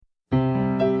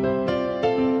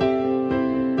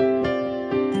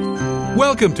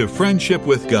Welcome to Friendship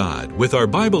with God with our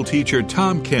Bible teacher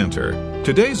Tom Cantor.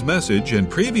 Today's message and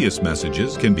previous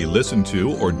messages can be listened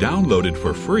to or downloaded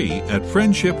for free at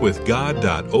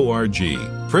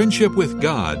friendshipwithgod.org.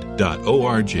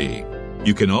 friendshipwithgod.org.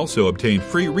 You can also obtain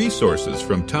free resources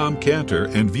from Tom Cantor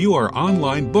and view our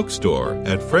online bookstore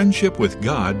at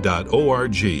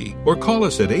friendshipwithgod.org or call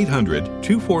us at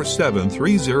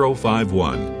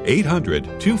 800-247-3051.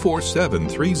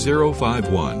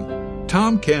 800-247-3051.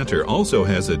 Tom Cantor also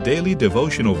has a daily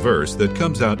devotional verse that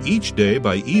comes out each day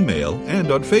by email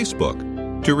and on Facebook.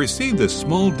 To receive this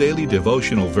small daily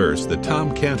devotional verse that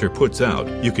Tom Cantor puts out,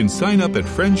 you can sign up at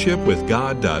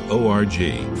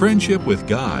friendshipwithgod.org,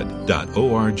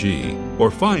 friendshipwithgod.org, or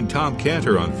find Tom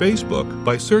Cantor on Facebook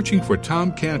by searching for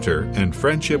Tom Cantor and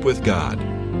Friendship with God.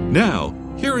 Now,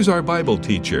 here is our Bible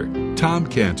teacher, Tom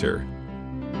Cantor.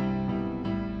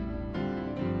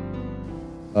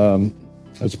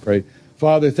 Let's pray.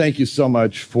 Father, thank you so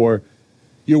much for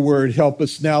your word. Help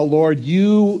us now, Lord.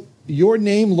 Your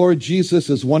name, Lord Jesus,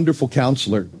 is Wonderful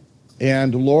Counselor.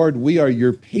 And Lord, we are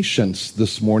your patients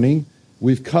this morning.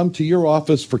 We've come to your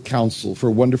office for counsel,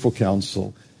 for wonderful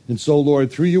counsel. And so,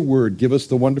 Lord, through your word, give us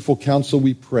the wonderful counsel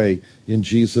we pray in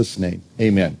Jesus' name.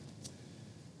 Amen.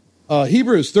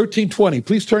 Hebrews 13:20.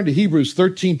 Please turn to Hebrews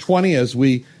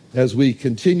 13:20 as we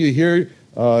continue here.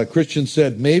 Christian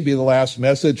said, maybe the last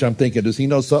message. I'm thinking, does he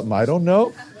know something I don't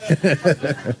know?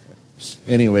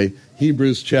 Anyway,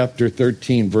 Hebrews chapter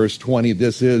 13, verse 20.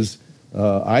 This is,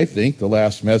 I think, the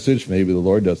last message. Maybe the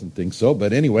Lord doesn't think so.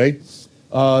 But anyway,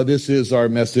 this is our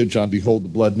message on Behold the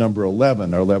Blood, number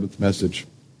 11, our 11th message.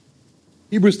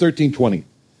 Hebrews 13:20.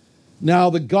 Now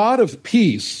the God of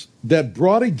peace that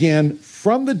brought again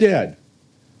from the dead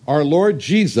our Lord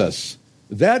Jesus,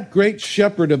 that great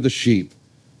shepherd of the sheep,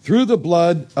 through the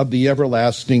blood of the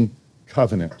everlasting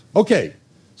covenant. Okay,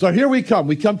 so here we come.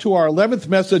 We come to our 11th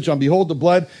message on Behold the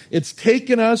Blood. It's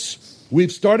taken us,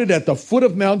 we've started at the foot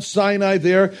of Mount Sinai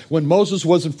there when Moses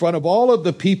was in front of all of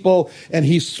the people and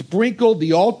he sprinkled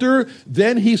the altar.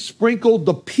 Then he sprinkled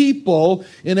the people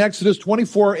in Exodus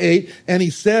 24:8. And he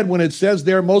said, when it says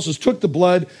there, Moses took the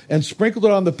blood and sprinkled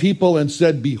it on the people and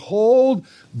said, behold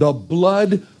the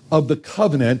blood of the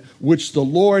covenant which the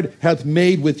Lord hath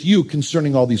made with you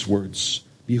concerning all these words.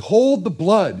 Behold the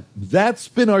blood. That's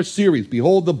been our series.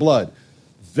 Behold the blood.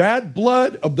 That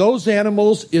blood of those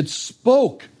animals, it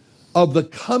spoke of the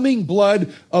coming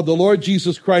blood of the Lord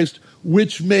Jesus Christ,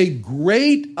 which made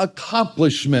great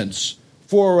accomplishments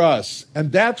for us.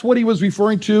 And that's what he was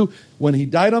referring to when he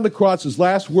died on the cross. His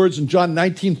last words in John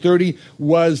 19:30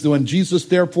 was when Jesus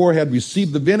therefore had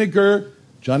received the vinegar,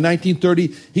 John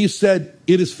 19:30, he said,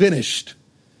 it is finished.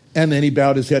 And then he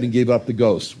bowed his head and gave up the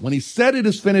ghost. When he said it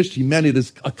is finished, he meant it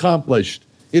is accomplished.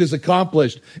 It is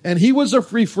accomplished. And he was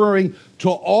referring to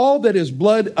all that his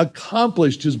blood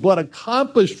accomplished. His blood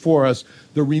accomplished for us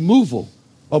the removal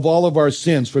of all of our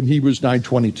sins from Hebrews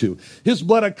 9:22. His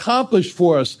blood accomplished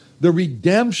for us the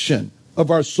redemption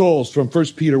of our souls from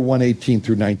 1 Peter 1:18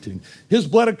 through 19. His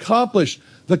blood accomplished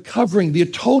the covering, the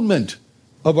atonement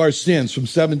of our sins from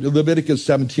Leviticus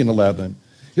 17:11.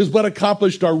 His blood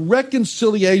accomplished our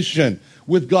reconciliation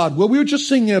with God. What we were just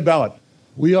singing about,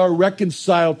 we are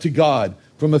reconciled to God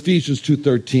from Ephesians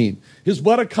 2:13. His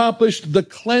blood accomplished the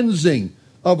cleansing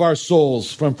of our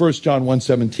souls from 1 John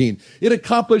 1:17. It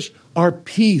accomplished our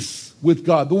peace with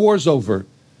God. The war's over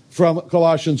from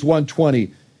Colossians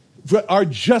 1:20. Our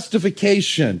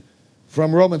justification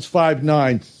from Romans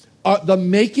 5:9. The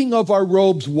making of our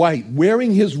robes white,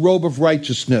 wearing his robe of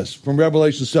righteousness from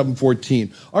Revelation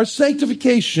 7:14. Our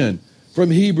sanctification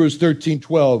from Hebrews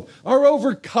 13:12. Our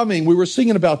overcoming, we were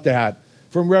singing about that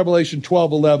from Revelation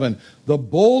 12:11. The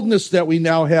boldness that we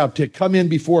now have to come in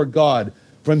before God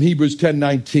from Hebrews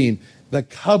 10:19. The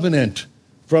covenant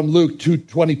from Luke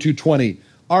 22:20.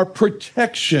 Our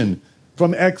protection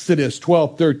from Exodus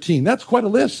 12:13. That's quite a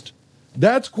list.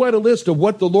 That's quite a list of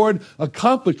what the Lord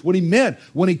accomplished, what he meant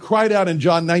when he cried out in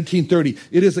John 19:30,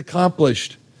 it is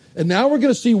accomplished. And now we're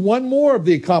going to see one more of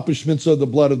the accomplishments of the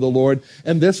blood of the Lord.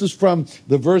 And this is from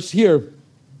the verse here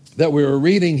that we were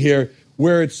reading here,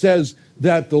 where it says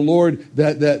that the Lord,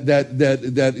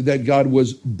 that God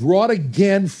was brought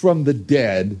again from the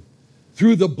dead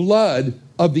through the blood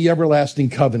of the everlasting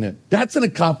covenant. That's an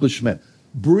accomplishment.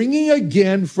 Bringing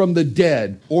again from the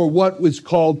dead, or what was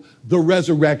called the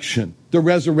resurrection. The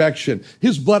resurrection.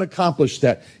 His blood accomplished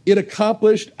that. It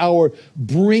accomplished our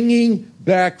bringing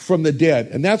back from the dead.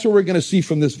 And that's what we're going to see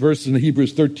from this verse in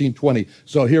Hebrews 13:20.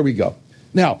 So here we go.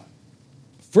 Now,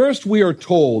 first we are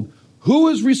told who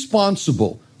is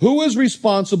responsible Who is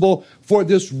responsible for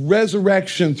this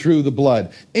resurrection through the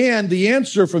blood? And the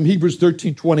answer from Hebrews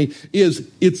 13:20 is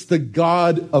it's the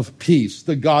God of peace,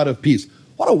 the God of peace.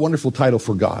 What a wonderful title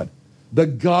for God. The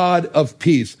God of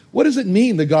peace. What does it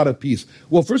mean, the God of peace?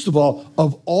 Well, first of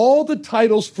all the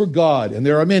titles for God, and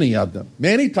there are many of them,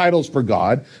 many titles for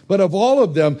God, but of all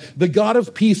of them, the God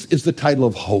of peace is the title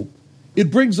of hope. It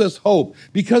brings us hope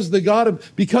because there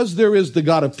is the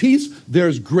God of peace,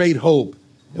 there's great hope.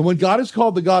 And when God is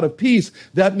called the God of peace,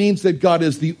 that means that God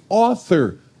is the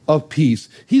author of peace.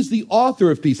 He's the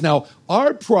author of peace. Now,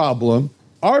 our problem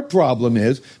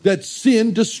is that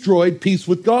sin destroyed peace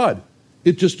with God.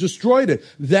 It just destroyed it.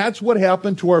 That's what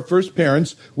happened to our first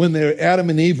parents when they were Adam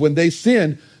and Eve. When they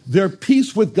sinned, their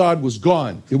peace with God was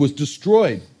gone. It was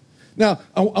destroyed. Now,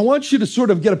 I want you to sort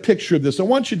of get a picture of this. I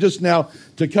want you just now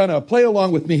to kind of play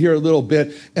along with me here a little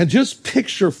bit and just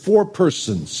picture four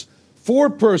persons. Four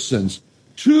persons.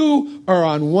 Two are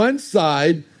on one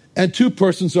side and two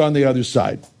persons are on the other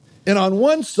side. And on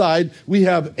one side, we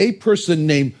have a person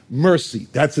named Mercy.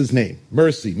 That's his name,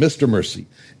 Mercy, Mr. Mercy.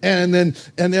 And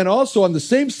then also on the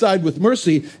same side with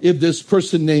Mercy is this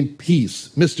person named Peace,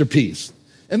 Mr. Peace.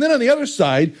 And then on the other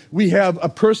side, we have a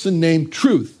person named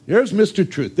Truth. There's Mr.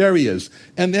 Truth. There he is.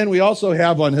 And then we also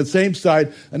have on the same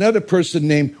side another person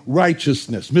named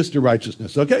Righteousness, Mr.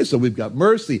 Righteousness. Okay, so we've got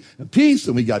mercy and peace,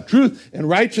 and we got truth and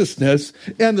righteousness.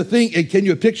 And the thing, can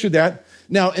you picture that?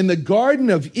 Now, in the Garden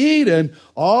of Eden,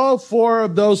 all four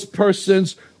of those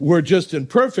persons were just in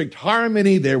perfect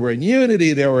harmony. They were in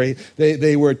unity.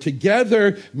 They were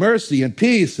together, mercy and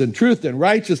peace and truth and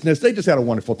righteousness. They just had a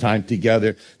wonderful time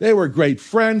together. They were great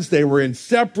friends. They were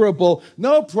inseparable.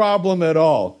 No problem at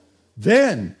all.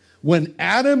 Then, when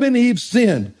Adam and Eve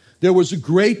sinned, there was a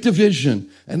great division.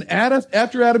 And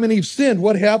after Adam and Eve sinned,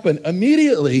 what happened?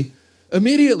 Immediately,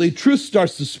 truth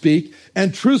starts to speak,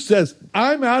 and truth says,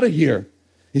 I'm out of here.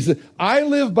 He said, I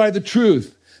live by the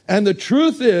truth. And the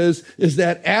truth is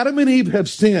that Adam and Eve have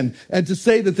sinned. And to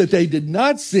say that they did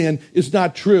not sin is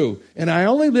not true. And I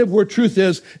only live where truth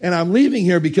is, and I'm leaving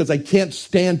here because I can't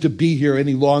stand to be here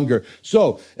any longer.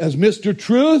 So, as Mr.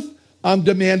 Truth, I'm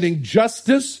demanding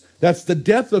justice. That's the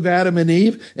death of Adam and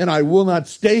Eve, and I will not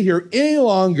stay here any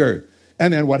longer.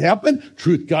 And then what happened?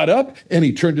 Truth got up, and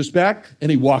he turned his back,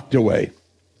 and he walked away.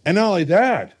 And not only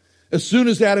that, as soon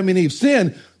as Adam and Eve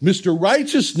sinned, Mr.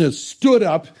 Righteousness stood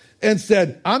up and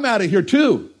said, I'm out of here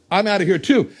too. I'm out of here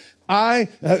too.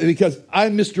 Because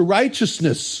I'm Mr.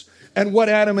 Righteousness. And what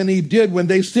Adam and Eve did when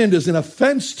they sinned is an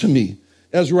offense to me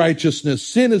as righteousness.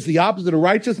 Sin is the opposite of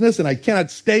righteousness, and I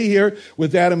cannot stay here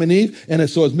with Adam and Eve. And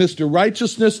so as Mr.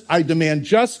 Righteousness, I demand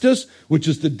justice, which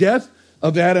is the death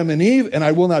of Adam and Eve, and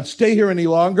I will not stay here any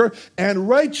longer. And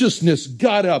righteousness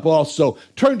got up also,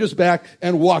 turned his back,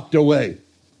 and walked away.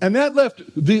 And that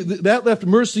left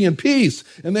mercy and peace,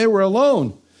 and they were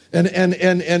alone. And they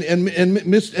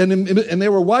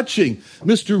were watching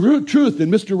Mr. Truth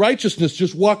and Mr. Righteousness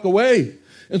just walk away.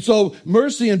 And so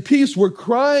mercy and peace were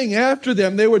crying after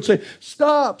them. They would say,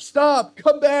 stop,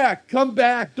 come back,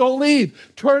 don't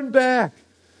leave, turn back.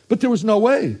 But there was no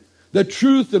way. That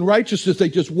truth and righteousness, they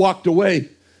just walked away.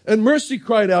 And mercy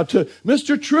cried out to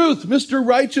Mr. Truth, Mr.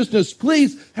 Righteousness,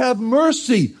 please have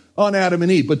mercy on Adam and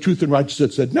Eve. But truth and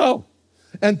righteousness said no.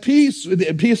 And peace,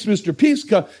 Mr. Peace,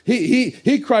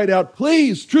 he cried out,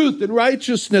 please, truth and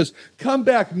righteousness, come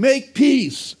back, make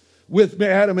peace with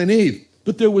Adam and Eve.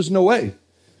 But there was no way.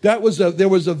 There was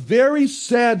a very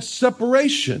sad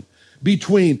separation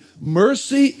between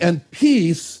mercy and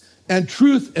peace and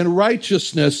truth and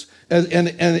righteousness, and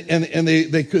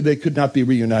they could not be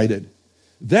reunited.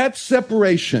 That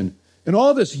separation and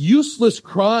all this useless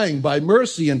crying by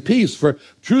mercy and peace for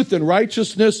truth and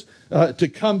righteousness to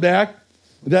come back,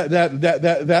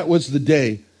 that was the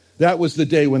day. That was the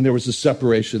day when there was a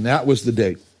separation. That was the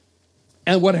day.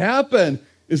 And what happened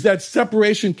is that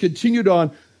separation continued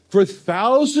on for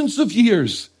thousands of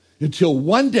years until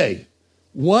one day,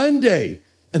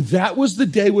 and that was the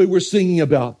day we were singing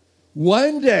about.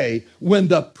 One day when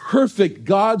the perfect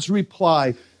God's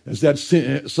reply, as that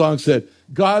song said,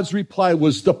 God's reply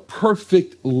was the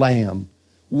perfect lamb.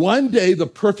 One day the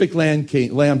perfect lamb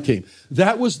came.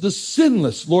 That was the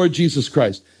sinless Lord Jesus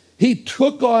Christ. He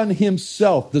took on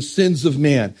himself the sins of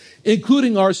man,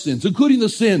 including our sins, including the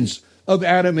sins of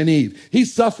Adam and Eve. He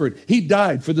suffered. He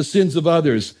died for the sins of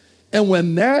others. And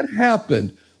when that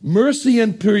happened, mercy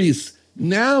and peace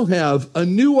now have a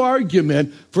new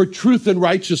argument for truth and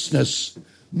righteousness.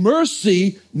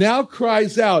 Mercy now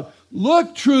cries out,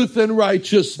 look, truth and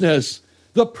righteousness.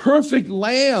 The perfect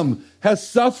lamb has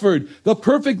suffered. The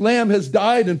perfect lamb has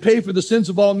died and paid for the sins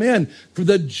of all men, for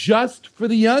the just, for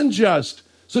the unjust.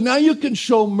 So now you can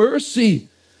show mercy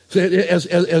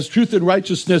as truth and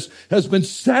righteousness has been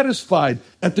satisfied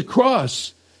at the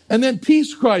cross. And then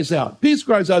peace cries out. Peace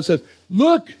cries out and says,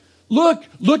 look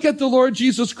at the Lord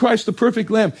Jesus Christ, the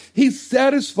perfect Lamb. He's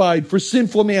satisfied for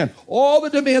sinful man all the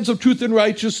demands of truth and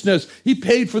righteousness. He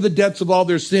paid for the debts of all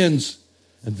their sins.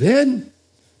 And then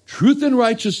truth and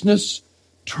righteousness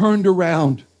turned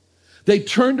around. They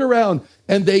turned around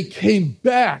and they came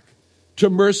back to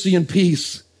mercy and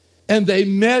peace. And they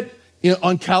met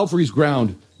on Calvary's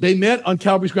ground. They met on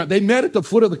Calvary's ground. They met at the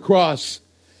foot of the cross.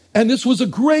 And this was a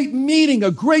great meeting,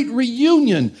 a great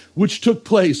reunion, which took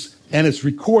place. And it's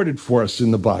recorded for us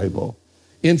in the Bible.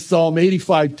 In Psalm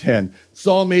 85:10.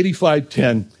 Psalm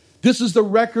 85:10. This is the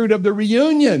record of the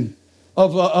reunion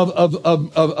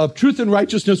of truth and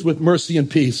righteousness with mercy and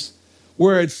peace.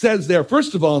 Where it says there,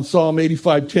 first of all, in Psalm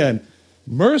 85:10,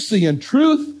 mercy and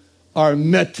truth are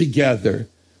met together.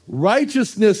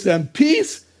 Righteousness and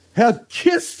peace have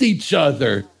kissed each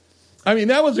other. I mean,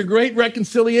 that was a great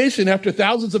reconciliation after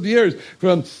thousands of years.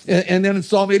 And then in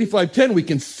Psalm 85:10, we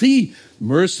can see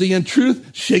mercy and truth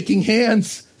shaking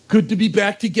hands. Good to be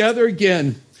back together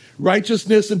again.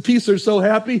 Righteousness and peace are so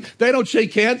happy. They don't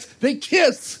shake hands. They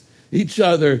kiss each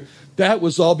other. That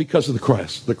was all because of the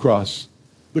cross.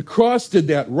 The cross did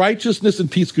that. Righteousness and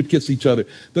peace could kiss each other.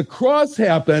 The cross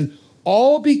happened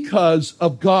all because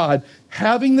of God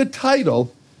having the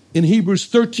title in Hebrews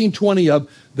 13:20 of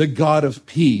the God of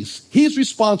peace. He's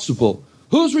responsible.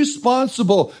 Who's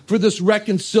responsible for this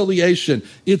reconciliation?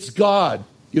 It's God.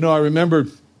 You know, I remember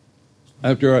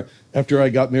after I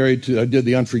got married I did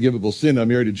the unforgivable sin. I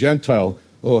married a Gentile.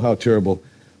 Oh, how terrible.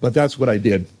 But that's what I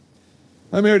did.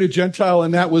 I married a Gentile,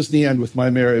 and that was the end with my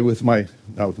marriage.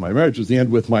 Not with my marriage, it was the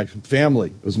end with my family.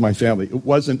 It was my family. It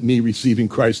wasn't me receiving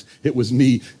Christ. It was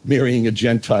me marrying a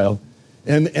Gentile.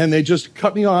 And they just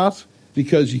cut me off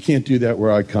because you can't do that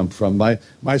where I come from.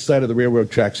 My side of the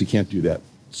railroad tracks, you can't do that.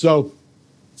 So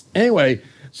anyway,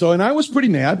 and I was pretty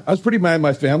mad. I was pretty mad at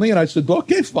my family, and I said, well,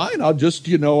 okay, fine. I'll just,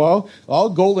 I'll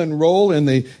go enroll in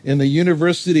the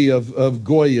University of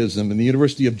Goyism, in the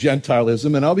University of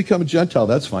Gentilism, and I'll become a Gentile.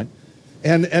 That's fine.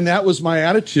 And that was my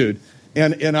attitude.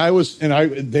 And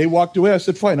they walked away. I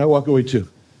said, fine, I walk away too.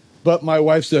 But my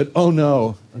wife said, oh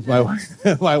no.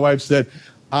 My wife said,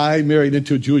 I married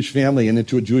into a Jewish family, and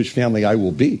into a Jewish family I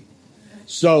will be.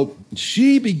 So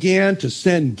she began to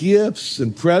send gifts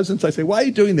and presents. I say, why are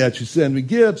you doing that? She sent me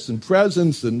gifts and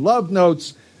presents and love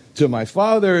notes to my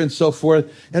father and so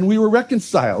forth. And we were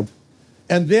reconciled.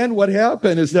 And then what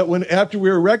happened is that after we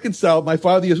were reconciled, my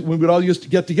father, when we all used to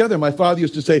get together, my father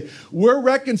used to say, we're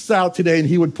reconciled today. And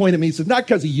he would point at me and say, not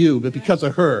because of you, but because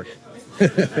of her.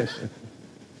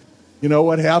 You know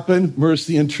what happened?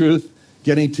 Mercy and truth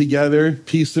getting together,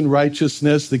 peace and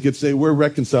righteousness. They could say, we're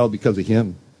reconciled because of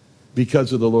him,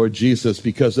 because of the Lord Jesus,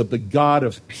 because of the God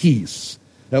of peace.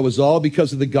 That was all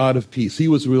because of the God of peace. He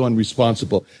was the one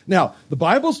responsible. Now, the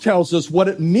Bible tells us what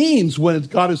it means when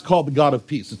God is called the God of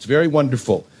peace. It's very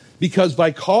wonderful. Because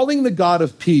by calling the God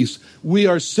of peace, we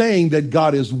are saying that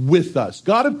God is with us.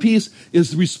 God of peace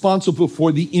is responsible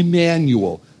for the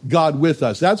Emmanuel, God with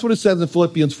us. That's what it says in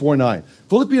Philippians 4:9.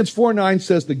 Philippians 4:9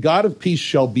 says the God of peace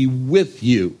shall be with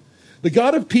you. The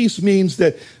God of peace means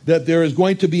that there is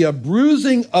going to be a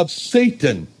bruising of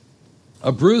Satan.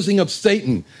 A bruising of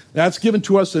Satan. That's given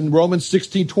to us in Romans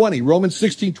 16:20. Romans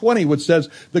 16:20, which says,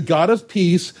 the God of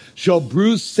peace shall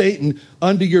bruise Satan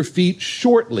under your feet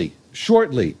shortly.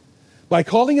 By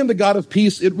calling him the God of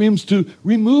peace, it means to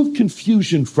remove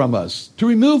confusion from us. To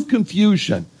remove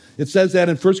confusion. It says that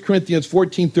in 1 Corinthians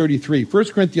 14:33.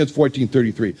 1 Corinthians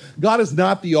 14:33. God is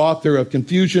not the author of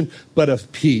confusion, but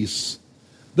of peace.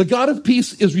 The God of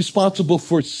peace is responsible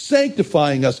for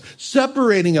sanctifying us,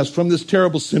 separating us from this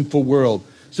terrible, sinful world.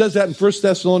 It says that in 1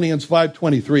 Thessalonians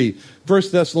 5:23.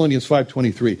 1 Thessalonians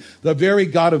 5:23. The very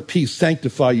God of peace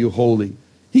sanctify you wholly.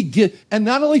 And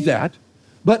not only that,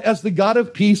 but as the God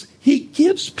of peace, he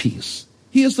gives peace.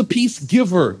 He is the peace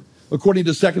giver, according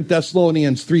to 2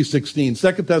 Thessalonians 3:16.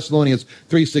 2 Thessalonians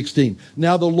 3:16.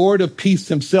 Now the Lord of peace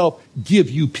himself give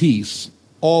you peace,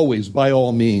 always, by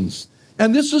all means.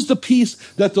 And this is the peace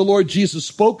that the Lord Jesus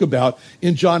spoke about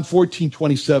in John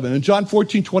 14:27. In John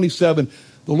 14:27,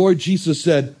 the Lord Jesus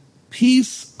said,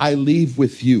 peace I leave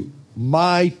with you.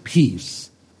 My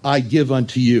peace I give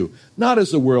unto you. Not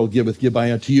as the world giveth, give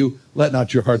I unto you. Let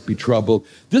not your heart be troubled.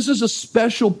 This is a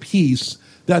special peace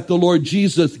that the Lord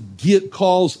Jesus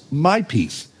calls my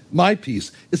peace. My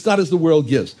peace. It's not as the world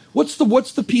gives. What's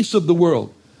the peace of the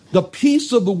world? The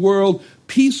peace of the world,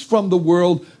 peace from the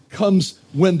world, comes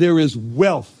when there is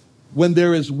wealth when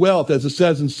there is wealth, as it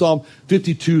says in Psalm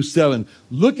 52:7.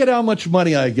 Look at how much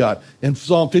money I got. In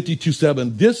Psalm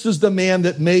 52:7, this is the man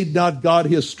that made not God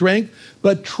his strength,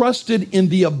 but trusted in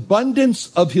the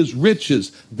abundance of his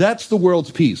riches. That's the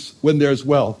world's peace, when there's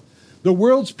wealth. The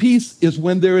world's peace is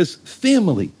when there is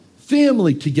family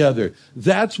together.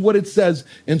 That's what it says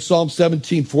in Psalm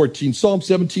 17:14. Psalm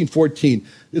 17:14,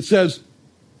 it says,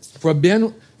 from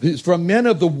men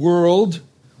of the world,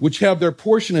 which have their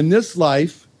portion in this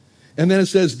life, and then it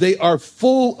says they are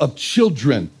full of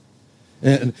children.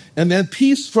 And then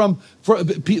peace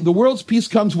the world's peace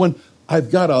comes when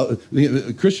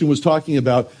the Christian was talking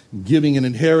about giving an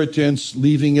inheritance,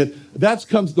 leaving it.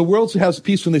 The world has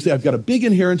peace when they say, I've got a big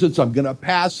inheritance, I'm going to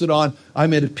pass it on,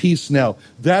 I'm at peace now.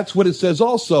 That's what it says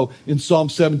also in Psalm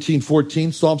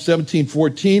 17:14. Psalm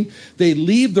 17:14, they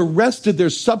leave the rest of their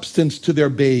substance to their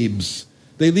babes.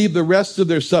 They leave the rest of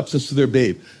their substance to their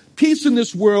babe. Peace in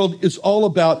this world is all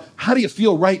about, how do you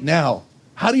feel right now?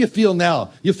 How do you feel now?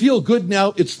 You feel good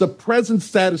now? It's the present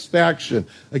satisfaction.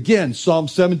 Again, Psalm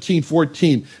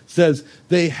 17:14 says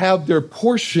they have their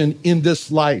portion in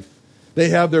this life. They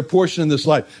have their portion in this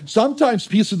life. Sometimes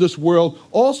peace of this world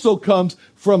also comes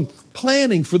from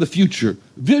planning for the future,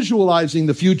 visualizing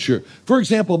the future. For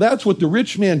example, that's what the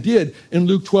rich man did in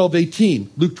Luke 12:18.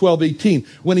 Luke 12:18,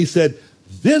 when he said,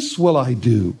 this will I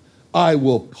do. I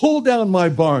will pull down my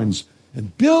barns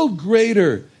and build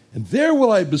greater, and there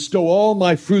will I bestow all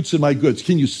my fruits and my goods.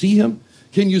 Can you see him?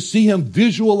 Can you see him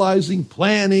visualizing,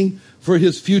 planning for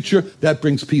his future? That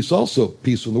brings peace also,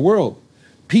 peace from the world.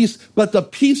 Peace, but the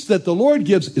peace that the Lord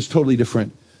gives is totally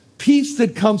different. Peace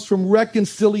that comes from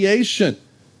reconciliation.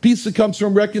 Peace that comes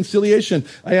from reconciliation.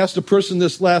 I asked a person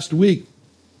this last week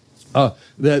that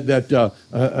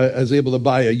I was able to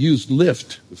buy a used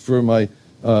lift for my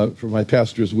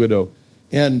pastor's widow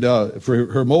and for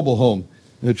her mobile home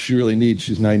that she really needs.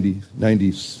 She's 90, I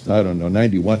don't know,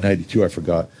 91, 92, I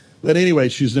forgot. But anyway,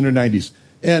 she's in her 90s.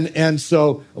 And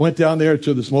so I went down there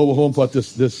to this mobile home, bought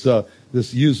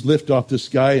this used lift off this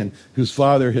guy, and whose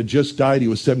father had just died. He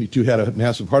was 72, had a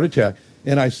massive heart attack.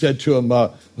 And I said to him,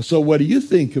 so what do you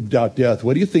think about death?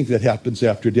 What do you think that happens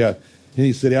after death? And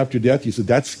he said, after death, he said,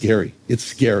 that's scary. It's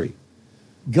scary.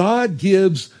 God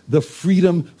gives the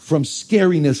freedom from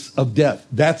scariness of death.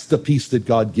 That's the peace that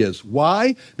God gives.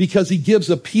 Why? Because he gives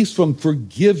a peace from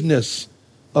forgiveness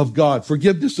of God.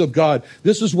 Forgiveness of God.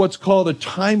 This is what's called a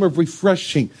time of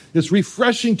refreshing. It's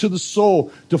refreshing to the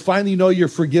soul to finally know you're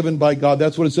forgiven by God.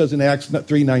 That's what it says in Acts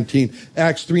 3:19.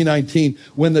 Acts 3:19,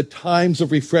 when the times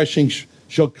of refreshing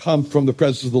shall come from the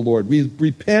presence of the Lord.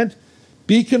 Repent,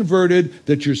 be converted,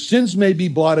 that your sins may be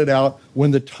blotted out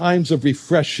when the times of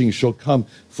refreshing shall come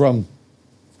from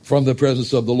the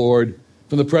presence of the Lord.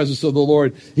 From the presence of the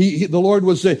Lord. The Lord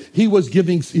was he was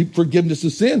giving forgiveness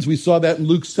of sins. We saw that in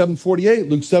Luke 7:48.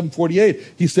 Luke 7:48,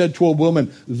 he said to a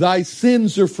woman, thy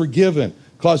sins are forgiven.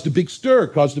 Caused a big stir,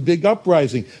 caused a big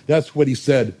uprising. That's what he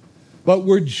said. But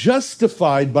we're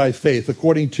justified by faith,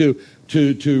 according to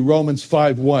Romans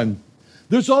 5:1.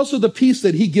 There's also the peace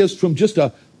that he gives from just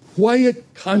a quiet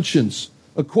conscience.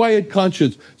 A quiet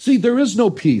conscience. See, there is no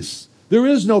peace. There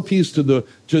is no peace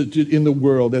in the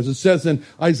world, as it says in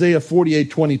Isaiah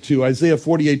 48:22. Isaiah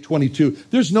 48:22.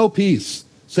 There's no peace,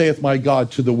 saith my God,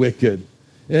 to the wicked.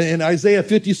 In Isaiah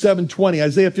 57:20,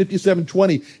 Isaiah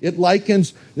 57:20, it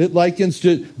likens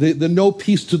to the no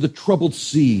peace to the troubled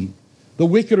sea. The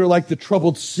wicked are like the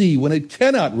troubled sea when it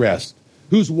cannot rest,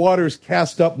 whose waters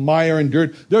cast up mire and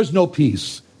dirt. There's no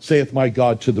peace, saith my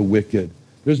God, to the wicked.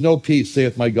 There's no peace,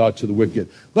 saith my God, to the wicked.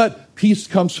 But peace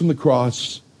comes from the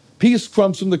cross. Peace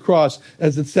comes from the cross,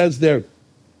 as it says there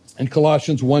in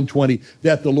Colossians 1:20,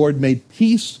 that the Lord made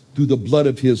peace through the blood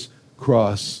of his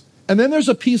cross. And then there's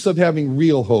a peace of having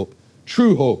real hope,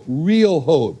 true hope, real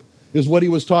hope, is what he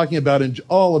was talking about in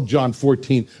all of John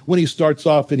 14, when he starts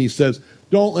off and he says,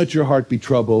 don't let your heart be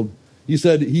troubled. He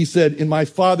said, in my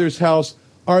Father's house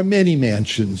are many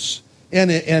mansions.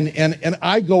 And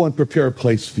I go and prepare a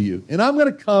place for you. And I'm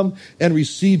going to come and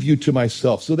receive you to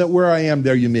myself, so that where I am,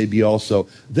 there you may be also.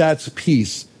 That's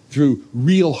peace through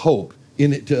real hope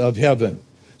of heaven.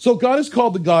 So God is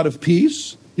called the God of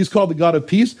peace. He's called the God of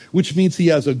peace, which means he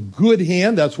has a good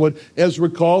hand. That's what Ezra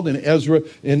called in Ezra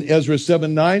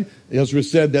 7:9. Ezra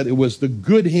said that it was the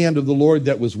good hand of the Lord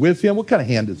that was with him. What kind of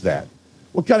hand is that?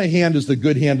 What kind of hand is the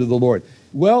good hand of the Lord?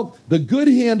 Well, the good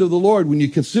hand of the Lord, when you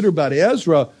consider about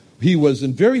Ezra, he was in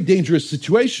a very dangerous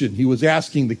situation. He was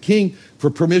asking the king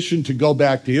for permission to go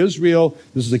back to Israel.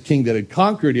 This is a king that had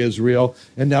conquered Israel.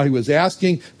 And now he was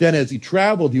asking. Then as he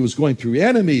traveled, he was going through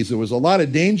enemies. There was a lot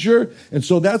of danger. And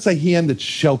so that's a hand that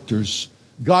shelters.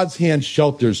 God's hand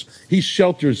shelters. He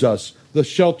shelters us the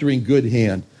sheltering good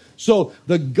hand. So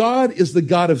the God is the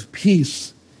God of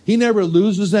peace. He never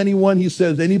loses anyone. He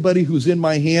says, anybody who's in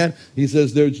my hand, he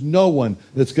says, there's no one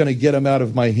that's going to get him out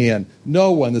of my hand.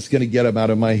 No one that's going to get him out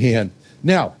of my hand.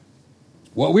 Now,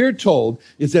 what we're told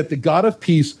is that the God of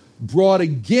peace brought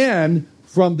again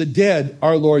from the dead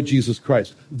our Lord Jesus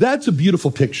Christ. That's a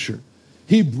beautiful picture.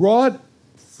 He brought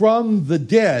from the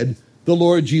dead the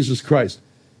Lord Jesus Christ.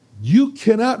 You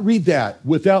cannot read that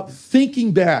without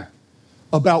thinking back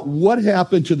about what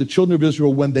happened to the children of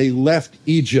Israel when they left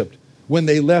Egypt. When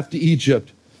they left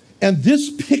Egypt. And this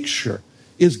picture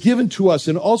is given to us,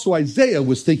 and also Isaiah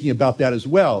was thinking about that as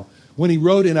well, when he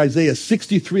wrote in Isaiah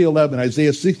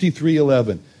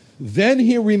 63:11, then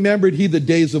he remembered he the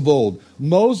days of old,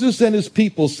 Moses and his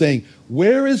people, saying,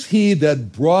 where is he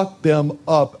that brought them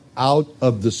up out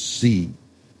of the sea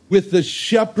with the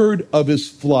shepherd of his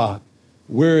flock?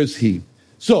 Where is he?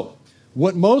 So,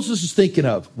 what Moses is thinking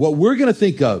of, what we're going to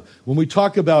think of when we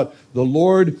talk about the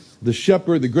Lord, the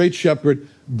shepherd, the great shepherd,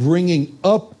 bringing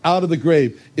up out of the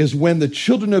grave, is when the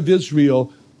children of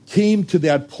Israel came to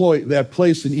that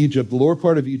place in Egypt, the lower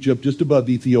part of Egypt, just above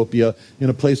Ethiopia, in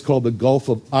a place called the Gulf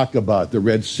of Aqaba, the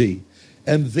Red Sea.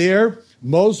 And there,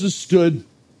 Moses stood,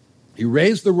 he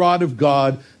raised the rod of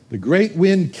God, the great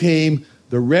wind came,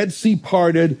 the Red Sea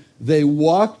parted, they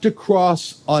walked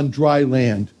across on dry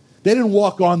land. They didn't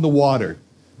walk on the water.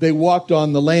 They walked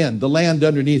on the land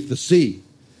underneath the sea.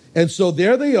 And so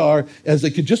there they are, as they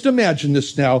could just imagine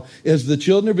this now, as the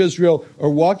children of Israel are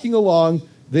walking along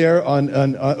there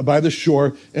by the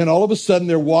shore, and all of a sudden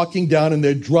they're walking down and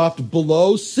they're dropped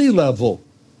below sea level.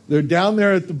 They're down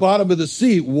there at the bottom of the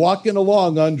sea, walking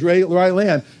along on dry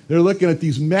land. They're looking at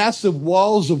these massive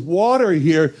walls of water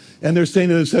here, and they're saying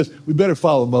to themselves, we better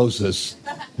follow Moses.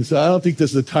 And so I don't think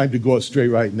this is the time to go astray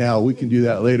right now. We can do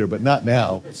that later, but not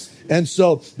now. And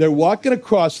so they're walking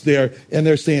across there, and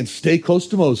they're saying, stay close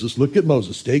to Moses. Look at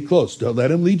Moses. Stay close. Don't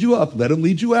let him lead you up. Let him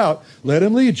lead you out. Let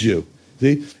him lead you.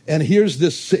 See? And here's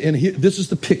this, and this is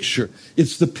the picture.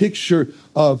 It's the picture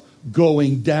of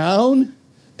going down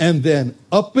and then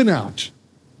up and out,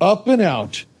 up and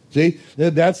out. See,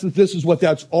 this is what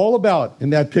that's all about in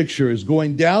that picture, is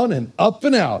going down and up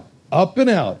and out, up and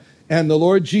out. And the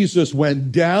Lord Jesus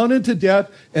went down into death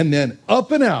and then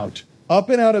up and out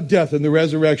of death in the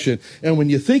resurrection. And when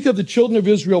you think of the children of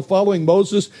Israel following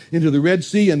Moses into the Red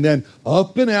Sea and then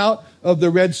up and out of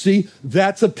the Red Sea,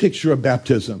 that's a picture of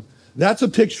baptism. That's a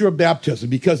picture of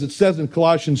baptism, because it says in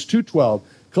Colossians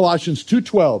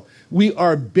 2:12, we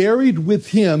are buried with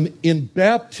him in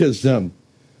baptism,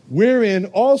 wherein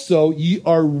also ye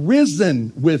are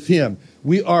risen with him.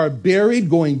 We are buried,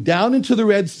 going down into the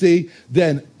Red Sea,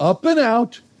 then up and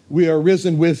out, we are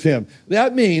risen with him.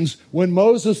 That means when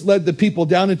Moses led the people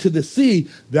down into the sea,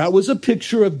 that was a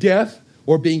picture of death,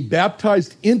 or being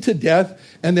baptized into death.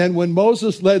 And then when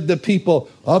Moses led the people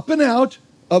up and out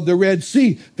of the Red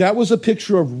Sea, that was a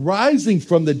picture of rising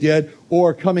from the dead,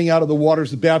 or coming out of the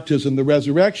waters of baptism, the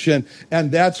resurrection.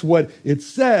 And that's what it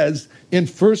says in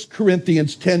 1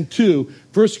 Corinthians 10:2.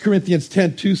 1 Corinthians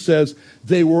 10:2 says,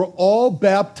 they were all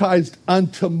baptized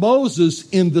unto Moses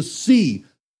in the sea.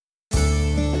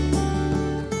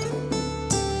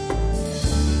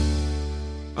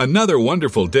 Another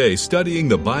wonderful day studying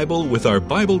the Bible with our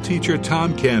Bible teacher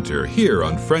Tom Cantor here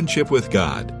on Friendship with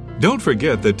God. Don't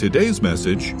forget that today's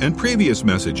message and previous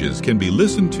messages can be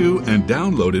listened to and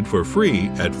downloaded for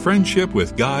free at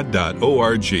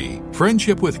friendshipwithgod.org.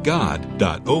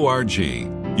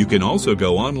 friendshipwithgod.org. You can also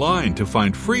go online to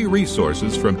find free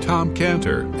resources from Tom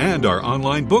Cantor and our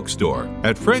online bookstore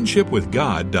at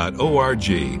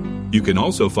friendshipwithgod.org. You can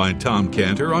also find Tom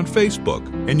Cantor on Facebook,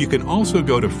 and you can also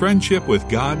go to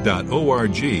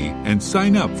friendshipwithgod.org and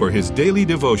sign up for his daily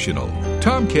devotional.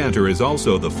 Tom Cantor is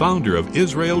also the founder of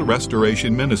Israel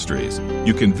Restoration Ministries.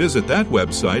 You can visit that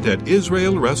website at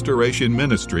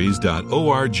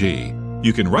israelrestorationministries.org.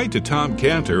 You can write to Tom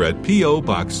Cantor at P.O.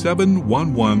 Box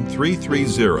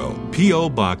 711330, P.O.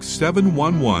 Box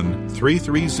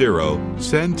 711330,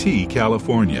 Santee,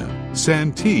 California.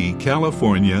 Santee,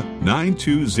 California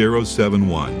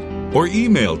 92071. Or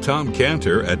email Tom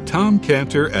Cantor at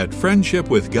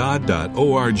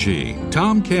tomcantor@friendshipwithgod.org.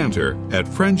 Tom Cantor at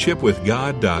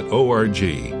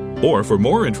friendshipwithgod.org. Or for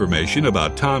more information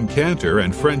about Tom Cantor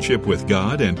and Friendship with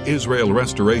God and Israel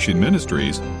Restoration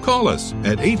Ministries, call us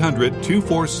at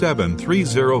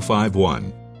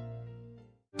 800-247-3051.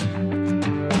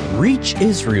 Reach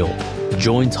Israel.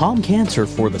 Join Tom Cantor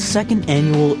for the second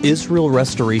annual Israel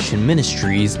Restoration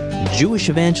Ministries Jewish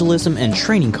Evangelism and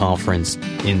Training Conference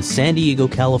in San Diego,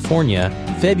 California,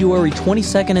 February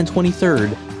 22nd and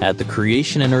 23rd at the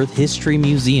Creation and Earth History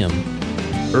Museum.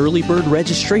 Early bird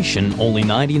registration, only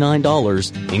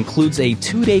 $99, includes a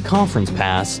 2-day conference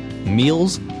pass,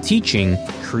 meals, teaching,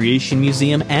 Creation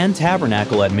Museum and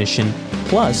Tabernacle admission,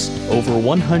 plus over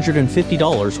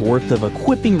 $150 worth of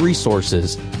equipping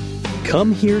resources.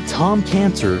 Come hear Tom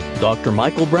Cantor, Dr.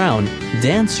 Michael Brown,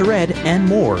 Dan Sered, and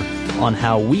more on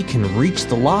how we can reach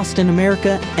the lost in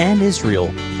America and Israel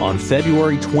on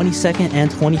February 22nd and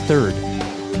 23rd.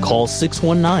 Call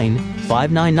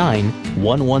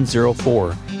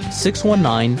 619-599-1104,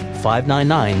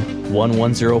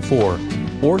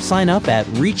 619-599-1104, or sign up at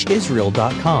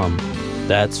reachisrael.com.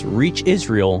 That's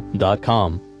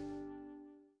reachisrael.com.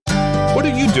 What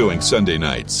are you doing Sunday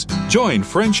nights? Join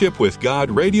Friendship with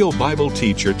God radio Bible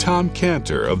teacher Tom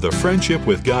Cantor of the Friendship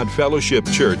with God Fellowship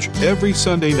Church every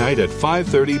Sunday night at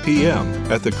 5:30 p.m.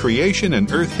 at the Creation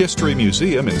and Earth History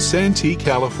Museum in Santee,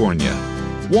 California.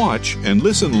 Watch and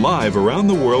listen live around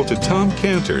the world to Tom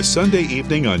Cantor Sunday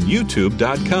evening on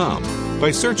YouTube.com by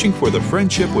searching for the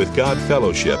Friendship with God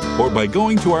Fellowship or by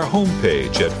going to our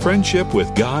homepage at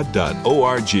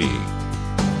friendshipwithgod.org.